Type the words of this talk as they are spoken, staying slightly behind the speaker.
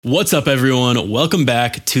What's up, everyone? Welcome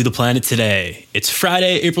back to The Planet Today. It's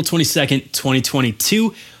Friday, April 22nd,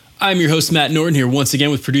 2022. I'm your host, Matt Norton, here once again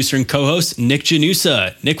with producer and co-host Nick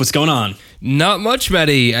Janusa. Nick, what's going on? Not much,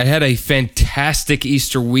 Matty. I had a fantastic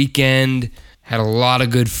Easter weekend, had a lot of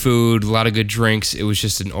good food, a lot of good drinks. It was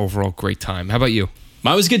just an overall great time. How about you?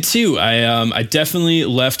 Mine was good too. I definitely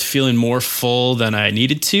left feeling more full than I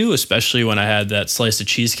needed to, especially when I had that slice of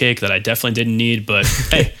cheesecake that I definitely didn't need, but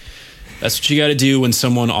hey. That's what you got to do when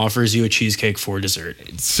someone offers you a cheesecake for dessert.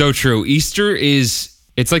 It's so true. Easter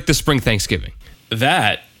it's like the spring Thanksgiving.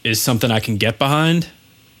 That is something I can get behind.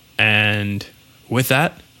 And with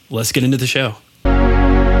that, let's get into the show.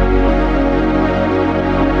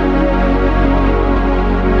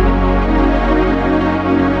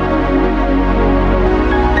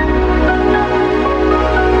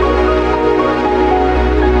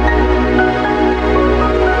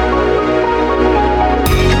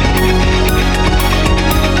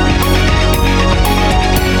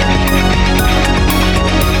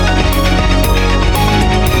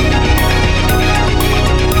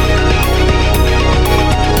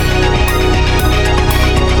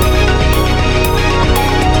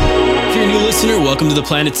 Welcome to The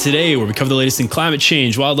Planet Today, where we cover the latest in climate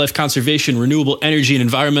change, wildlife conservation, renewable energy, and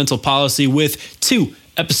environmental policy with 2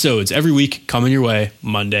 episodes every week coming your way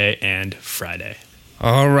Monday and Friday.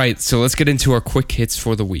 All right, so let's get into our quick hits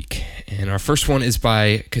for the week. And our first one is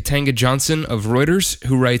by Katanga Johnson of Reuters,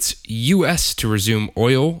 who writes, U.S. to resume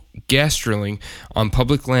oil, gas drilling on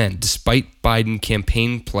public land despite Biden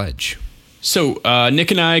campaign pledge. So Nick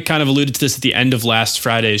and I kind of alluded to this at the end of last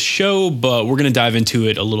Friday's show, but we're going to dive into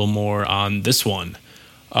it a little more on this one.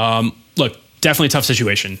 Look, definitely a tough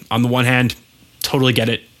situation. On the one hand, totally get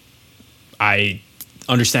it. I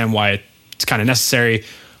understand why it's kind of necessary.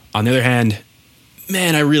 On the other hand,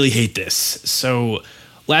 man, I really hate this. So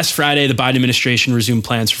last Friday, the Biden administration resumed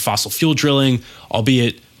plans for fossil fuel drilling,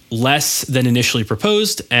 albeit less than initially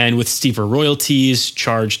proposed, and with steeper royalties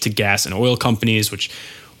charged to gas and oil companies, which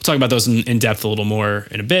we'll talk about those in depth a little more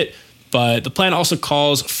in a bit. But the plan also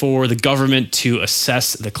calls for the government to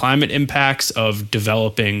assess the climate impacts of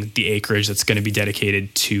developing the acreage that's going to be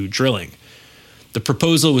dedicated to drilling. The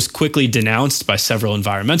proposal was quickly denounced by several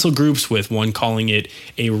environmental groups, with one calling it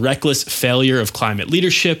a reckless failure of climate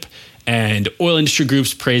leadership, and oil industry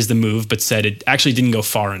groups praised the move but said it actually didn't go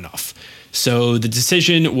far enough. So the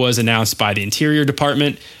decision was announced by the Interior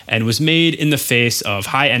Department and was made in the face of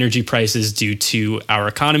high energy prices due to our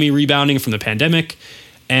economy rebounding from the pandemic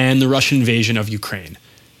and the Russian invasion of Ukraine.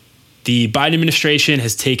 The Biden administration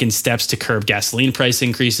has taken steps to curb gasoline price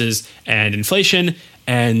increases and inflation,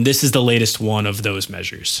 and this is the latest one of those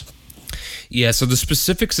measures. Yeah, so the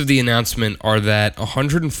specifics of the announcement are that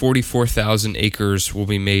 144,000 acres will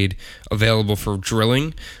be made available for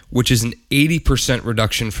drilling, which is an 80%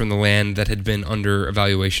 reduction from the land that had been under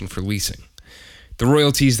evaluation for leasing. The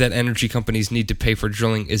royalties that energy companies need to pay for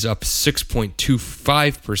drilling is up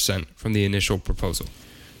 6.25% from the initial proposal.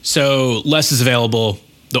 So less is available.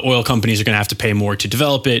 The oil companies are going to have to pay more to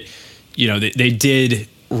develop it. You know, they did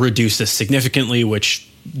reduce this significantly, which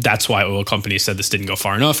that's why oil companies said this didn't go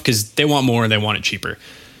far enough, because they want more and they want it cheaper.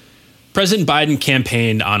 President Biden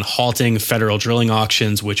campaigned on halting federal drilling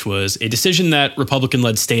auctions, which was a decision that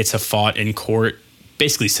Republican-led states have fought in court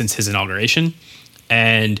basically since his inauguration.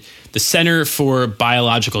 And the Center for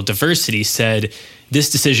Biological Diversity said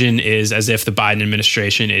this decision is as if the Biden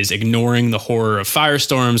administration is ignoring the horror of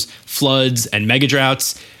firestorms, floods, and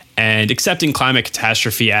megadroughts, and accepting climate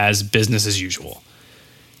catastrophe as business as usual.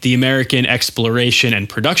 The American Exploration and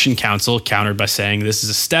Production Council countered by saying this is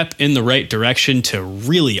a step in the right direction to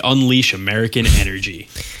really unleash American energy.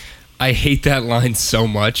 I hate that line so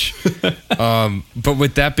much. But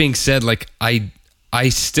with that being said, like I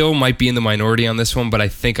still might be in the minority on this one, but I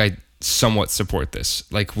think I somewhat support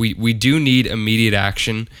this. Like we do need immediate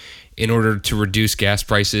action in order to reduce gas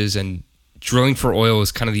prices, and drilling for oil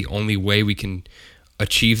is kind of the only way we can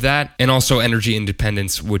achieve that, and also energy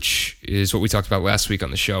independence, which is what we talked about last week on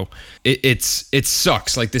the show. It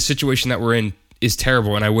sucks. Like the situation that we're in is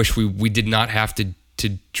terrible, and I wish we did not have to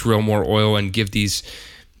drill more oil and give these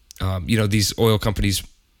these oil companies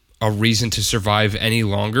a reason to survive any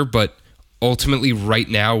longer. But ultimately, right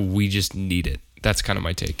now, we just need it. That's kind of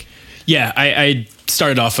my take. Yeah, I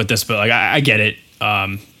started off with this, but like I get it.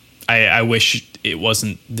 I wish it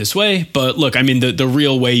wasn't this way, but look, I mean, the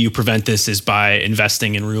real way you prevent this is by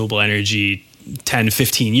investing in renewable energy 10,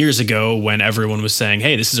 15 years ago, when everyone was saying,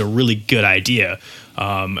 hey, this is a really good idea.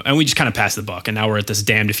 And we just kind of passed the buck. And now we're at this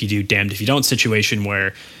damned if you do, damned if you don't situation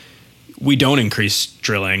where we don't increase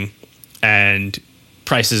drilling and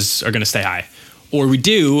prices are going to stay high. or we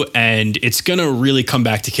do, and it's going to really come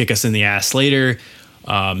back to kick us in the ass later.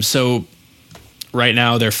 So right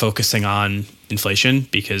now they're focusing on inflation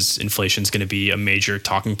because inflation is going to be a major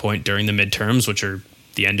talking point during the midterms, which are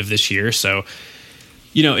the end of this year. So,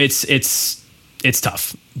 it's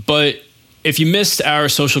tough. But if you missed our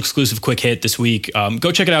social exclusive quick hit this week,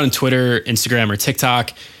 go check it out on Twitter, Instagram, or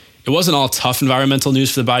TikTok. It wasn't all tough environmental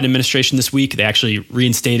news for the Biden administration this week. They actually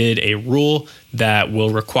reinstated a rule that will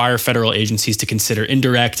require federal agencies to consider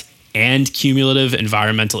indirect and cumulative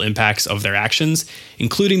environmental impacts of their actions,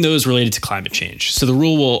 including those related to climate change. So the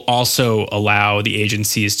rule will also allow the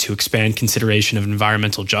agencies to expand consideration of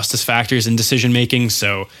environmental justice factors in decision making.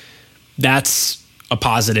 So that's a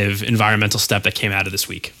positive environmental step that came out of this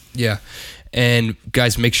week. Yeah. And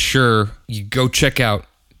guys, make sure you go check out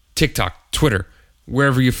TikTok, Twitter,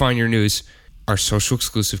 wherever you find your news, our social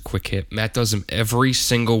exclusive quick hit. Matt does them every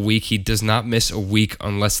single week. He does not miss a week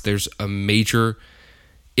unless there's a major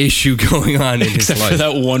issue going on in his life. Except for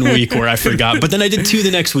that 1 week where I forgot. But then I did 2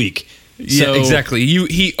 the next week. Yeah, exactly.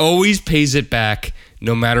 He always pays it back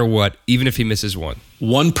no matter what, even if he misses one.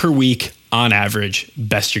 1 per week on average.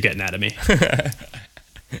 Best you're getting out of me.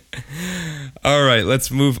 All right, let's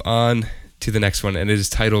move on to the next one. And it is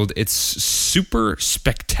titled, It's Super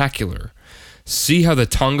Spectacular. See how the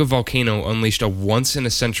Tonga volcano unleashed a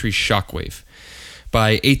once-in-a-century shockwave,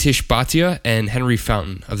 by Atish Bhatia and Henry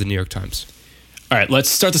Fountain of the New York Times. All right, let's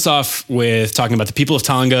start this off with talking about the people of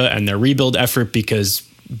Tonga and their rebuild effort, because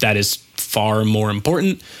that is far more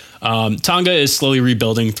important. Tonga is slowly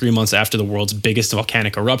rebuilding 3 months after the world's biggest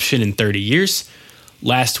volcanic eruption in 30 years.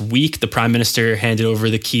 Last week, the prime minister handed over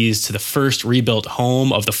the keys to the first rebuilt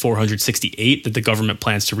home of the 468 that the government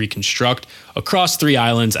plans to reconstruct across 3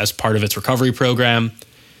 islands as part of its recovery program.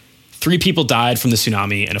 3 people died from the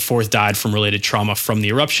tsunami, and a 4th died from related trauma from the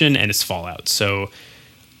eruption and its fallout. So,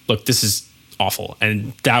 look, this is awful.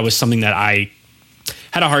 And that was something that I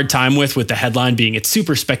had a hard time with the headline being, it's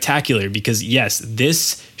super spectacular, because yes,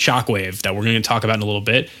 this shockwave that we're going to talk about in a little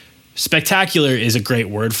bit, spectacular is a great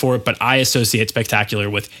word for it, but I associate spectacular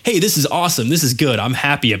with, hey, this is awesome. This is good. I'm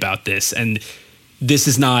happy about this. And this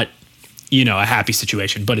is not, a happy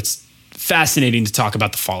situation, but it's fascinating to talk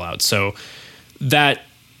about the fallout. So that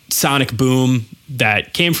sonic boom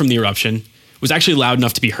that came from the eruption was actually loud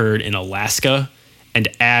enough to be heard in Alaska, and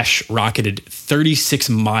ash rocketed 36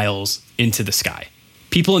 miles into the sky.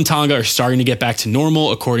 People in Tonga are starting to get back to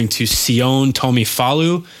normal, according to Sion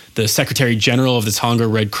Tomifalu, the Secretary General of the Tonga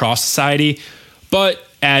Red Cross Society, but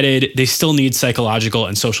added they still need psychological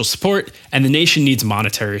and social support, and the nation needs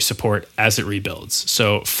monetary support as it rebuilds.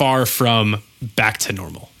 So far from back to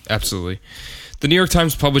normal. Absolutely. The New York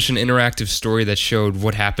Times published an interactive story that showed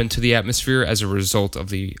what happened to the atmosphere as a result of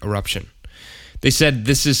the eruption. They said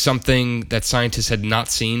this is something that scientists had not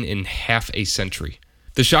seen in half a century.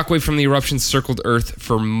 The shockwave from the eruption circled Earth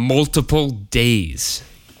for multiple days.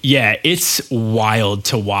 Yeah, it's wild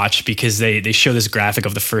to watch, because they show this graphic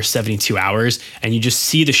of the first 72 hours, and you just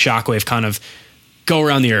see the shockwave kind of go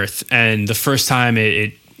around the Earth. And the first time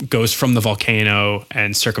it goes from the volcano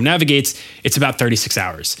and circumnavigates, it's about 36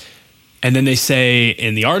 hours. And then they say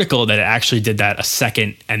in the article that it actually did that a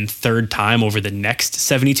second and third time over the next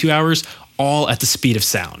 72 hours, all at the speed of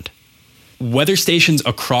sound. Weather stations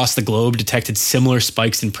across the globe detected similar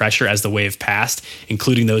spikes in pressure as the wave passed,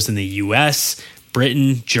 including those in the US,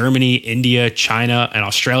 Britain, Germany, India, China, and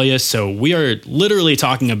Australia. So we are literally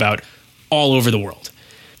talking about all over the world.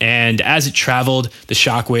 And as it traveled, the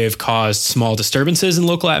shockwave caused small disturbances in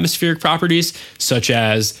local atmospheric properties, such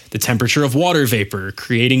as the temperature of water vapor,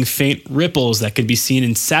 creating faint ripples that could be seen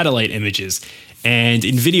in satellite images and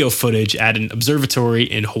in video footage at an observatory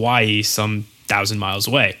in Hawaii, some 1,000 miles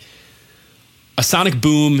away. A sonic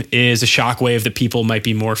boom is a shockwave that people might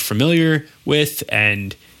be more familiar with,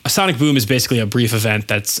 and a sonic boom is basically a brief event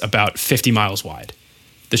that's about 50 miles wide.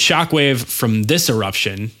 The shockwave from this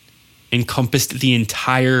eruption encompassed the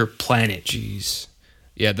entire planet. Jeez.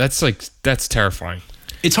 Yeah, that's terrifying.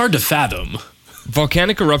 It's hard to fathom.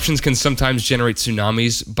 Volcanic eruptions can sometimes generate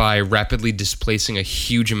tsunamis by rapidly displacing a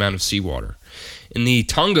huge amount of seawater. In the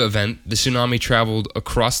Tonga event, the tsunami traveled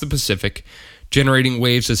across the Pacific, generating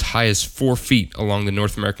waves as high as 4 feet along the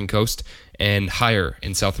North American coast and higher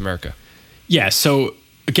in South America. Yeah, so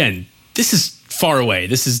again, this is far away.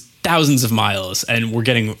 This is thousands of miles, and we're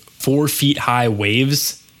getting 4 feet high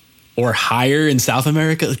waves or higher in South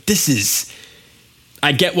America.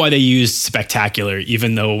 I get why they used spectacular,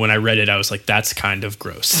 even though when I read it, I was like, that's kind of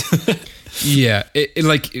gross. Yeah,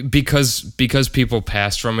 because people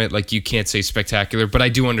passed from it, like, you can't say spectacular, but I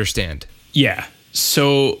do understand. Yeah.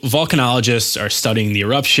 So volcanologists are studying the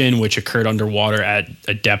eruption, which occurred underwater at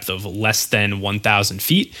a depth of less than 1,000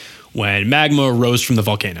 feet when magma rose from the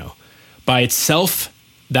volcano. By itself,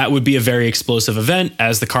 that would be a very explosive event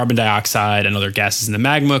as the carbon dioxide and other gases in the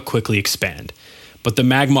magma quickly expand. But the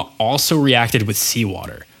magma also reacted with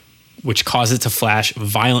seawater, which caused it to flash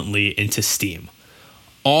violently into steam.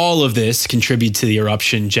 All of this contributed to the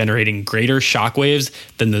eruption generating greater shockwaves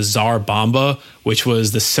than the Tsar Bomba, which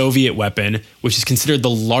was the Soviet weapon, which is considered the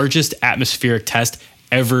largest atmospheric test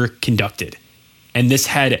ever conducted. And this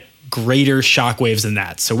had greater shockwaves than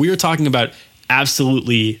that. So we were talking about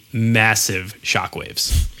absolutely massive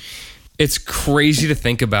shockwaves. It's crazy to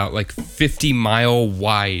think about, like 50-mile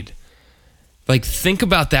wide. Like, think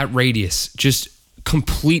about that radius. Just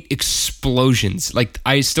complete explosions. Like,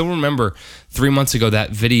 I still remember 3 months ago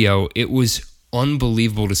that video. It was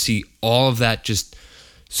unbelievable to see all of that just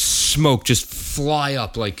smoke just fly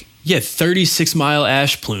up. Like, yeah, 36-mile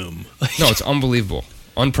ash plume. No, it's unbelievable,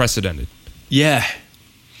 unprecedented. Yeah,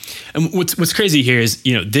 and what's crazy here is,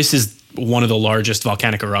 this is one of the largest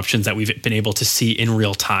volcanic eruptions that we've been able to see in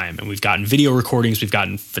real time, and we've gotten video recordings, we've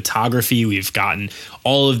gotten photography, we've gotten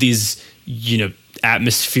all of these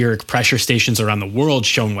atmospheric pressure stations around the world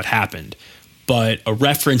showing what happened. But a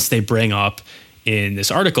reference they bring up in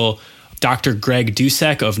this article, Dr. Greg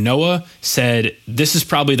Dusek of NOAA said this is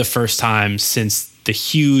probably the first time since the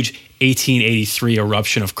huge 1883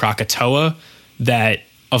 eruption of Krakatoa that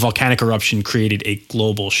a volcanic eruption created a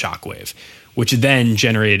global shockwave, which then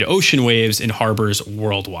generated ocean waves in harbors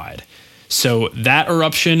worldwide. So that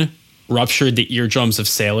eruption ruptured the eardrums of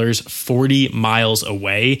sailors 40 miles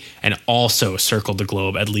away and also circled the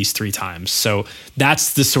globe at least 3 times. So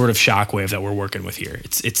that's the sort of shockwave that we're working with here.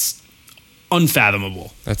 It's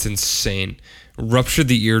unfathomable. That's insane. Ruptured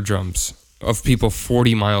the eardrums of people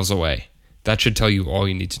 40 miles away. That should tell you all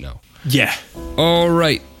you need to know. Yeah. All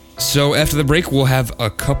right. So after the break, we'll have a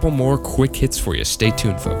couple more quick hits for you. Stay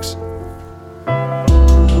tuned, folks.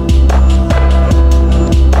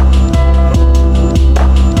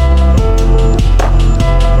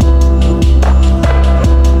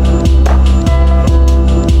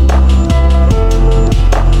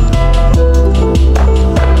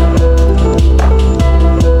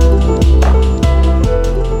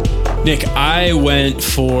 Nick, I went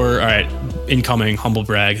for, incoming humble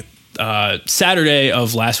brag, Saturday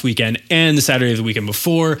of last weekend and the Saturday of the weekend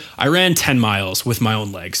before, I ran 10 miles with my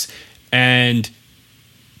own legs. And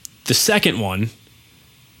the second one,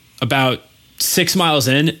 about 6 miles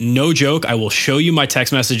in, no joke, I will show you my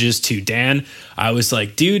text messages to Dan. I was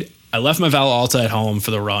like, dude, I left my Vala Alta at home for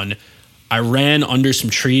the run. I ran under some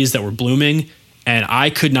trees that were blooming, and I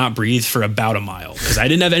could not breathe for about a mile because I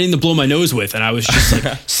didn't have anything to blow my nose with. And I was just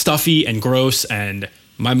like stuffy and gross. And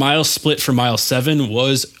my mile split for mile 7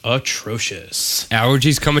 was atrocious.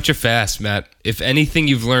 Allergies come at you fast, Matt. If anything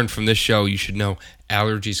you've learned from this show, you should know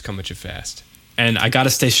allergies come at you fast. And I got to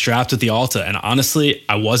stay strapped with the Alta. And honestly,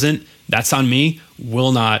 I wasn't. That's on me.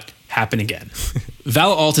 Will not happen again.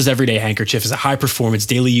 Vala Alta's Everyday Handkerchief is a high-performance,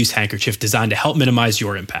 daily-use handkerchief designed to help minimize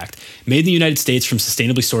your impact. Made in the United States from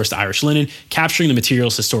sustainably sourced Irish linen, capturing the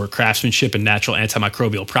material's historic craftsmanship and natural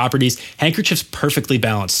antimicrobial properties, handkerchiefs perfectly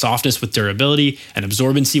balance softness with durability and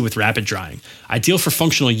absorbency with rapid drying. Ideal for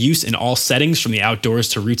functional use in all settings, from the outdoors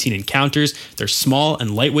to routine encounters, their small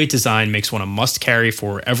and lightweight design makes one a must-carry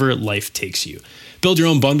for wherever life takes you. Build your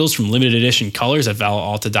own bundles from limited edition colors at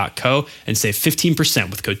valalta.co and save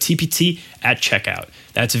 15% with code TPT at checkout.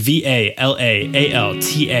 That's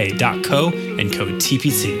VALAALTA.co and code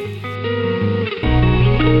TPT.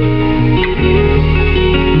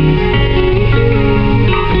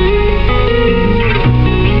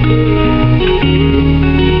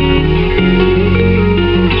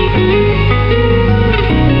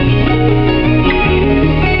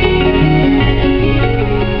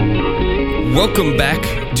 Welcome back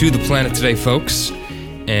to The Planet Today, folks.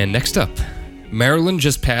 And next up, Maryland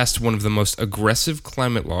just passed one of the most aggressive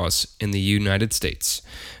climate laws in the United States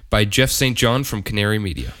by Jeff St. John from Canary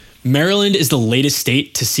Media. Maryland is the latest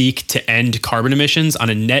state to seek to end carbon emissions on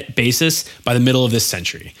a net basis by the middle of this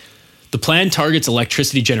century. The plan targets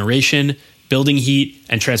electricity generation, building heat,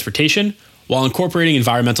 and transportation while incorporating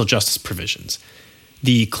environmental justice provisions.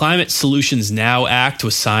 The Climate Solutions Now Act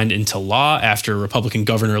was signed into law after Republican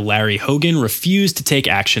Governor Larry Hogan refused to take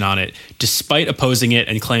action on it, despite opposing it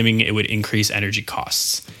and claiming it would increase energy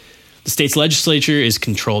costs. The state's legislature is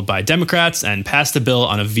controlled by Democrats and passed the bill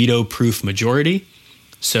on a veto-proof majority.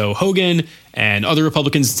 So Hogan and other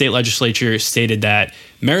Republicans in the state legislature stated that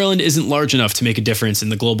Maryland isn't large enough to make a difference in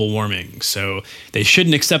the global warming, so they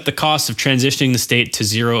shouldn't accept the cost of transitioning the state to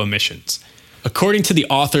zero emissions. According to the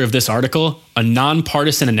author of this article, a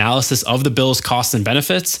nonpartisan analysis of the bill's costs and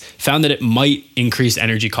benefits found that it might increase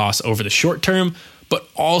energy costs over the short term, but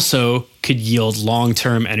also could yield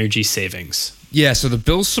long-term energy savings. Yeah, so the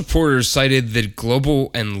bill's supporters cited the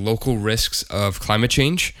global and local risks of climate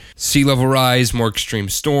change, sea level rise, more extreme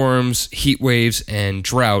storms, heat waves, and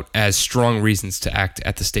drought as strong reasons to act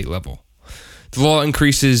at the state level. The law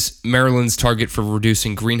increases Maryland's target for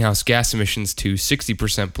reducing greenhouse gas emissions to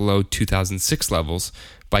 60% below 2006 levels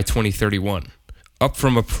by 2031, up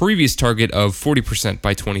from a previous target of 40%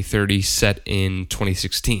 by 2030 set in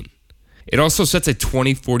 2016. It also sets a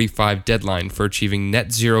 2045 deadline for achieving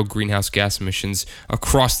net zero greenhouse gas emissions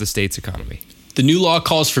across the state's economy. The new law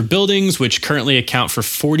calls for buildings, which currently account for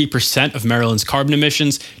 40% of Maryland's carbon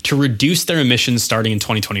emissions, to reduce their emissions starting in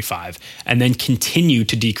 2025 and then continue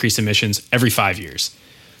to decrease emissions every 5 years.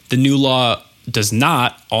 The new law does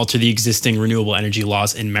not alter the existing renewable energy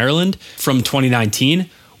laws in Maryland from 2019,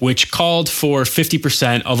 which called for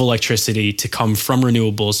 50% of electricity to come from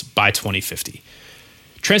renewables by 2050.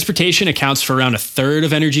 Transportation accounts for around a third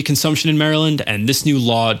of energy consumption in Maryland, and this new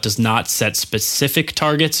law does not set specific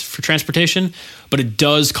targets for transportation, but it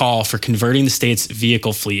does call for converting the state's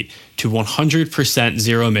vehicle fleet to 100%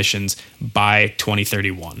 zero emissions by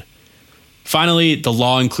 2031. Finally, the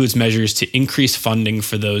law includes measures to increase funding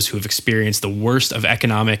for those who have experienced the worst of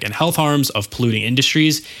economic and health harms of polluting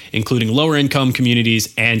industries, including lower-income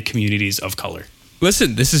communities and communities of color.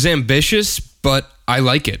 Listen, this is ambitious, but I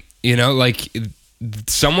like it.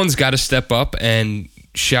 Someone's got to step up, and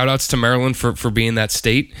shout outs to Maryland for being that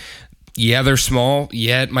state. Yeah, they're small.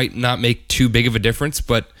 Yeah, it might not make too big of a difference,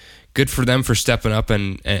 but good for them for stepping up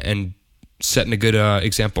and setting a good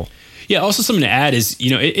example. Yeah, also something to add is,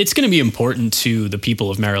 it's going to be important to the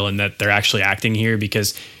people of Maryland that they're actually acting here,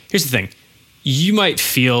 because here's the thing. You might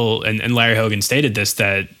feel, and Larry Hogan stated this,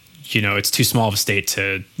 that, it's too small of a state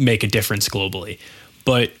to make a difference globally.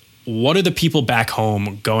 But what are the people back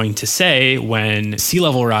home going to say when sea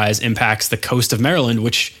level rise impacts the coast of Maryland,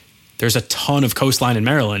 which there's a ton of coastline in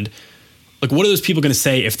Maryland? Like, what are those people going to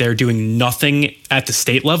say if they're doing nothing at the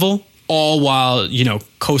state level, all while,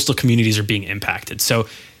 coastal communities are being impacted? So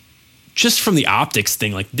just from the optics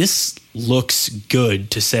thing, like, this looks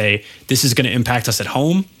good to say this is going to impact us at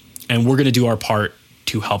home, and we're going to do our part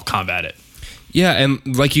to help combat it. Yeah,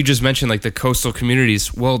 and like you just mentioned, like the coastal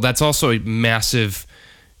communities, well, that's also a massive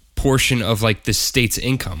portion of like the state's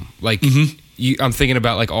income. Like I'm thinking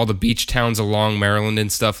about like all the beach towns along Maryland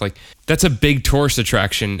and stuff. Like that's a big tourist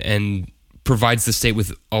attraction and provides the state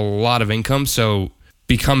with a lot of income. So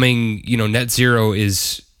becoming, net zero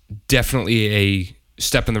is definitely a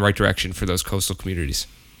step in the right direction for those coastal communities.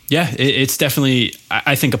 Yeah, it's definitely,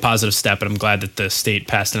 I think, a positive step, and I'm glad that the state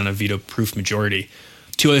passed it on a veto-proof majority.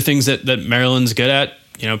 Two other things that Maryland's good at,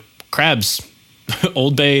 crabs.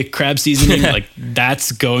 Old Bay crab seasoning, like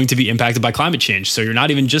that's going to be impacted by climate change. So you're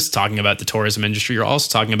not even just talking about the tourism industry. You're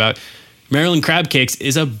also talking about Maryland crab cakes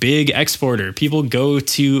is a big exporter. People go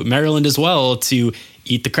to Maryland as well to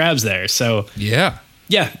eat the crabs there. So yeah,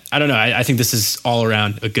 I don't know. I think this is all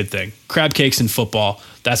around a good thing. Crab cakes and football.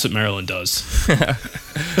 That's what Maryland does.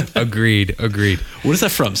 Agreed. What is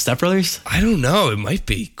that from? Step Brothers? I don't know. It might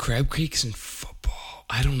be crab cakes and football.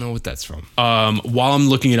 I don't know what that's from. While I'm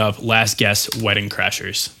looking it up, last guess, Wedding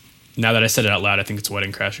Crashers. Now that I said it out loud, I think it's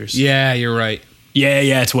Wedding Crashers. Yeah, you're right.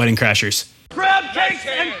 Yeah, it's Wedding Crashers. Crab cakes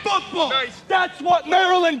and football. Nice. That's what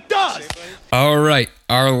Maryland does. All right.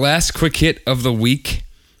 Our last quick hit of the week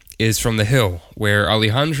is from The Hill, where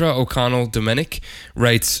Alejandra O'Connell Domenic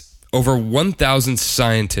writes, over 1,000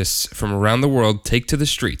 scientists from around the world take to the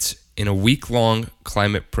streets in a week-long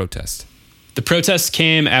climate protest. The protests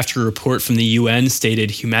came after a report from the UN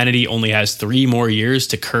stated humanity only has 3 more years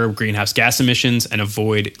to curb greenhouse gas emissions and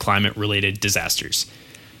avoid climate-related disasters.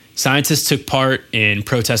 Scientists took part in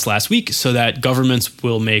protests last week so that governments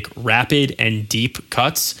will make rapid and deep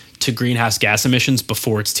cuts to greenhouse gas emissions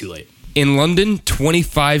before it's too late. In London,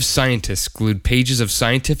 25 scientists glued pages of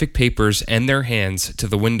scientific papers and their hands to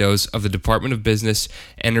the windows of the Department of Business,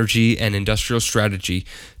 Energy, and Industrial Strategy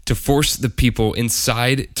to force the people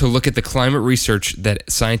inside to look at the climate research that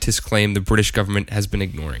scientists claim the British government has been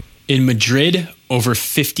ignoring. In Madrid, over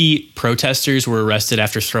 50 protesters were arrested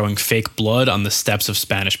after throwing fake blood on the steps of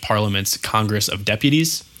Spanish Parliament's Congress of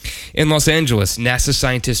Deputies. In Los Angeles, NASA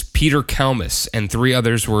scientist Peter Kalmus and 3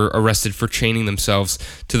 others were arrested for chaining themselves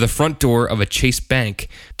to the front door of a Chase bank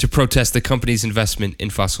to protest the company's investment in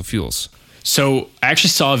fossil fuels. So I actually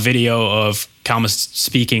saw a video of Kalmus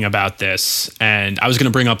speaking about this, and I was going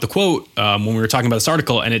to bring up the quote when we were talking about this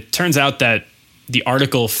article, and it turns out that the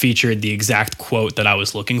article featured the exact quote that I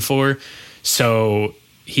was looking for. So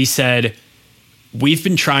he said, we've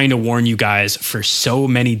been trying to warn you guys for so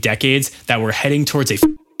many decades that we're heading towards a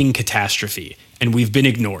f***ing catastrophe, and we've been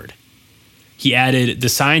ignored. He added, the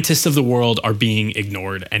scientists of the world are being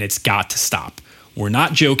ignored, and it's got to stop. We're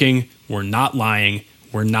not joking. We're not lying.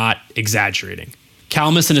 We're not exaggerating.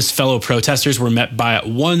 Calamus and his fellow protesters were met by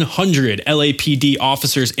 100 LAPD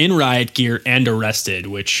officers in riot gear and arrested,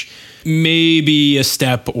 which may be a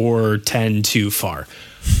step or 10 too far.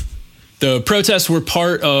 The protests were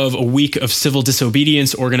part of a week of civil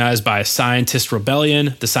disobedience organized by Scientist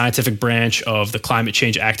Rebellion, the scientific branch of the climate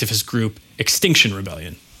change activist group Extinction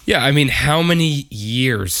Rebellion. Yeah, I mean, how many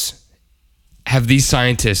years have these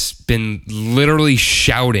scientists been literally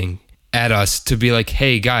shouting at us to be like,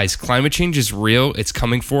 hey guys, climate change is real, it's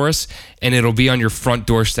coming for us, and it'll be on your front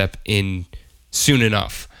doorstep in soon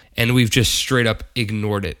enough. And we've just straight up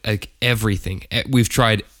ignored it, like everything. We've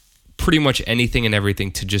tried pretty much anything and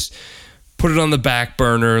everything to just put it on the back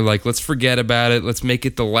burner, like let's forget about it, let's make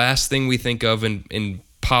it the last thing we think of in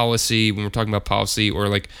policy, when we're talking about policy, or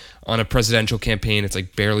like on a presidential campaign, it's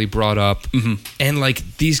like barely brought up. And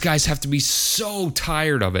like these guys have to be so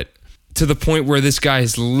tired of it, to the point where this guy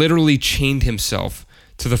has literally chained himself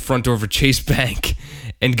to the front door of a Chase Bank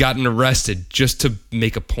and gotten arrested just to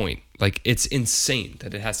make a point. Like, it's insane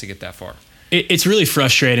that it has to get that far. It's really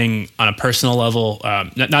frustrating on a personal level.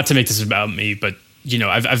 Not to make this about me, but you know,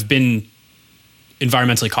 I've been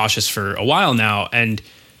environmentally cautious for a while now, and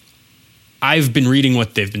I've been reading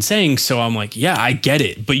what they've been saying. So I'm like, yeah, I get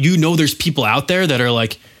it. But you know, there's people out there that are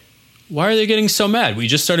like, why are they getting so mad? We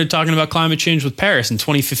just started talking about climate change with Paris in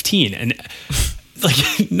 2015. And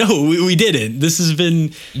like, no, we didn't. This has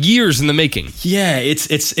been years in the making. Yeah,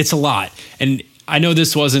 it's a lot. And I know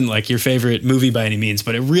this wasn't like your favorite movie by any means,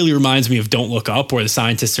 but it really reminds me of Don't Look Up, where the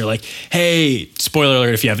scientists are like, hey, spoiler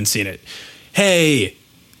alert if you haven't seen it. Hey,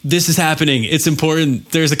 this is happening. It's important.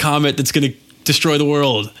 There's a comet that's going to destroy the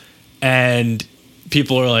world. And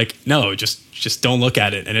people are like, no, just don't look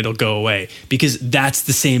at it and it'll go away, because that's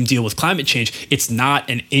the same deal with climate change. It's not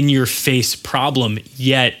an in-your-face problem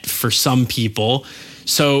yet for some people,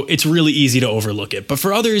 so it's really easy to overlook it. But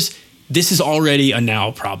for others, this is already a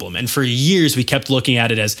now problem. And for years, we kept looking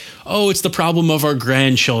at it as, oh, it's the problem of our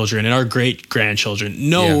grandchildren and our great-grandchildren.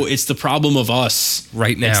 No, It's the problem of us.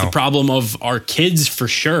 Right now. It's the problem of our kids for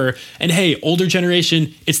sure. And hey, older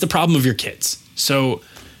generation, it's the problem of your kids. So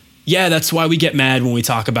yeah, that's why we get mad when we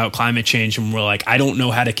talk about climate change and we're like, I don't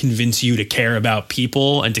know how to convince you to care about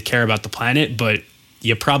people and to care about the planet, but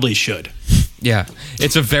you probably should. Yeah.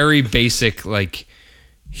 It's a very basic, like,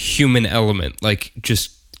 human element, like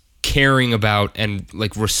just caring about and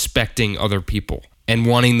like respecting other people and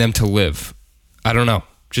wanting them to live. I don't know,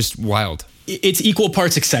 just wild. It's equal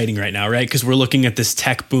parts exciting right now, right? Because we're looking at this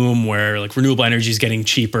tech boom where like renewable energy is getting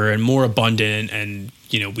cheaper and more abundant, and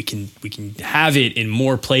you know, we can have it in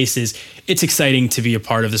more places. It's exciting to be a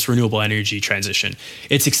part of this renewable energy transition.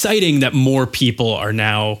 It's exciting that more people are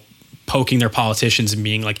now poking their politicians and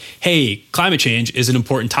being like, hey, climate change is an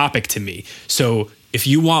important topic to me. So if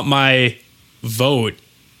you want my vote,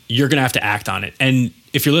 you're going to have to act on it. And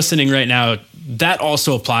if you're listening right now, that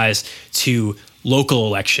also applies to local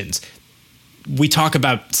elections. We talk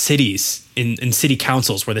about cities in city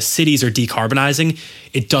councils where the cities are decarbonizing.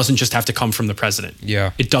 It doesn't just have to come from the president.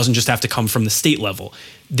 Yeah. It doesn't just have to come from the state level.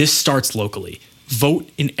 This starts locally. Vote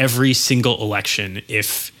in every single election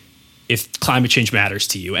if climate change matters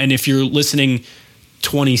to you. And if you're listening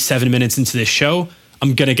 27 minutes into this show,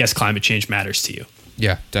 I'm going to guess climate change matters to you.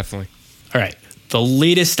 Yeah, definitely. All right. The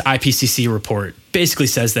latest IPCC report basically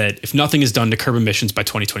says that if nothing is done to curb emissions by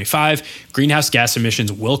 2025, greenhouse gas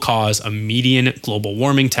emissions will cause a median global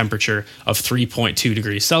warming temperature of 3.2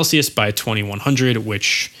 degrees Celsius by 2100,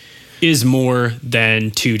 which is more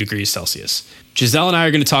than 2 degrees Celsius. Giselle and I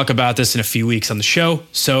are going to talk about this in a few weeks on the show.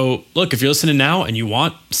 So look, if you're listening now and you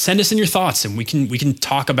want, send us in your thoughts and we can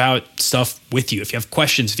talk about stuff with you. If you have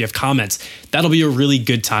questions, if you have comments, that'll be a really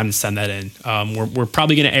good time to send that in. We're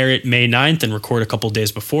probably going to air it May 9th and record a couple of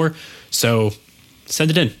days before. So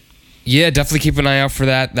send it in. Yeah, definitely keep an eye out for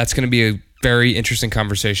that. That's going to be a very interesting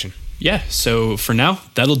conversation. Yeah. So for now,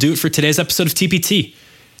 that'll do it for today's episode of TPT.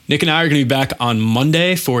 Nick and I are going to be back on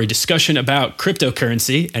Monday for a discussion about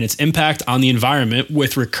cryptocurrency and its impact on the environment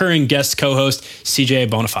with recurring guest co-host CJ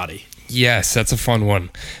Bonafati. Yes, that's a fun one.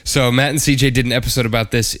 So Matt and CJ did an episode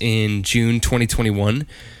about this in June 2021,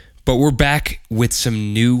 but we're back with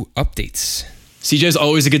some new updates. CJ is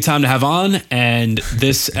always a good time to have on, and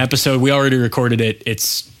this episode, we already recorded it.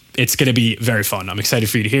 It's going to be very fun. I'm excited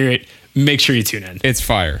for you to hear it. Make sure you tune in. It's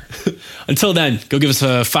fire. Until then, go give us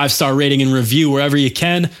a 5-star rating and review wherever you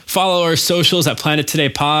can. Follow our socials at Planet Today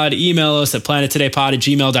Pod. Email us at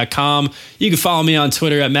planettodaypod@gmail.com. You can follow me on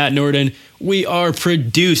Twitter at Matt Norden. We are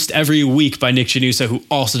produced every week by Nick Janusa, who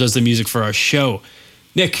also does the music for our show.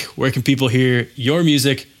 Nick, where can people hear your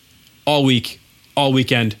music all week, all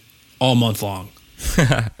weekend, all month long?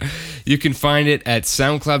 You can find it at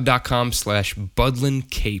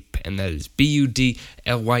soundcloud.com/BudlinCape, and that is BUDLYNCAPE.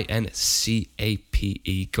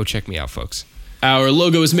 Go check me out, folks. Our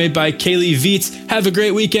logo is made by Kaylee Vietz. Have a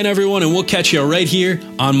great weekend, everyone, and we'll catch you right here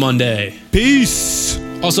on Monday. Peace.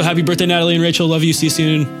 Also, happy birthday, Natalie and Rachel. Love you. See you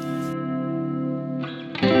soon.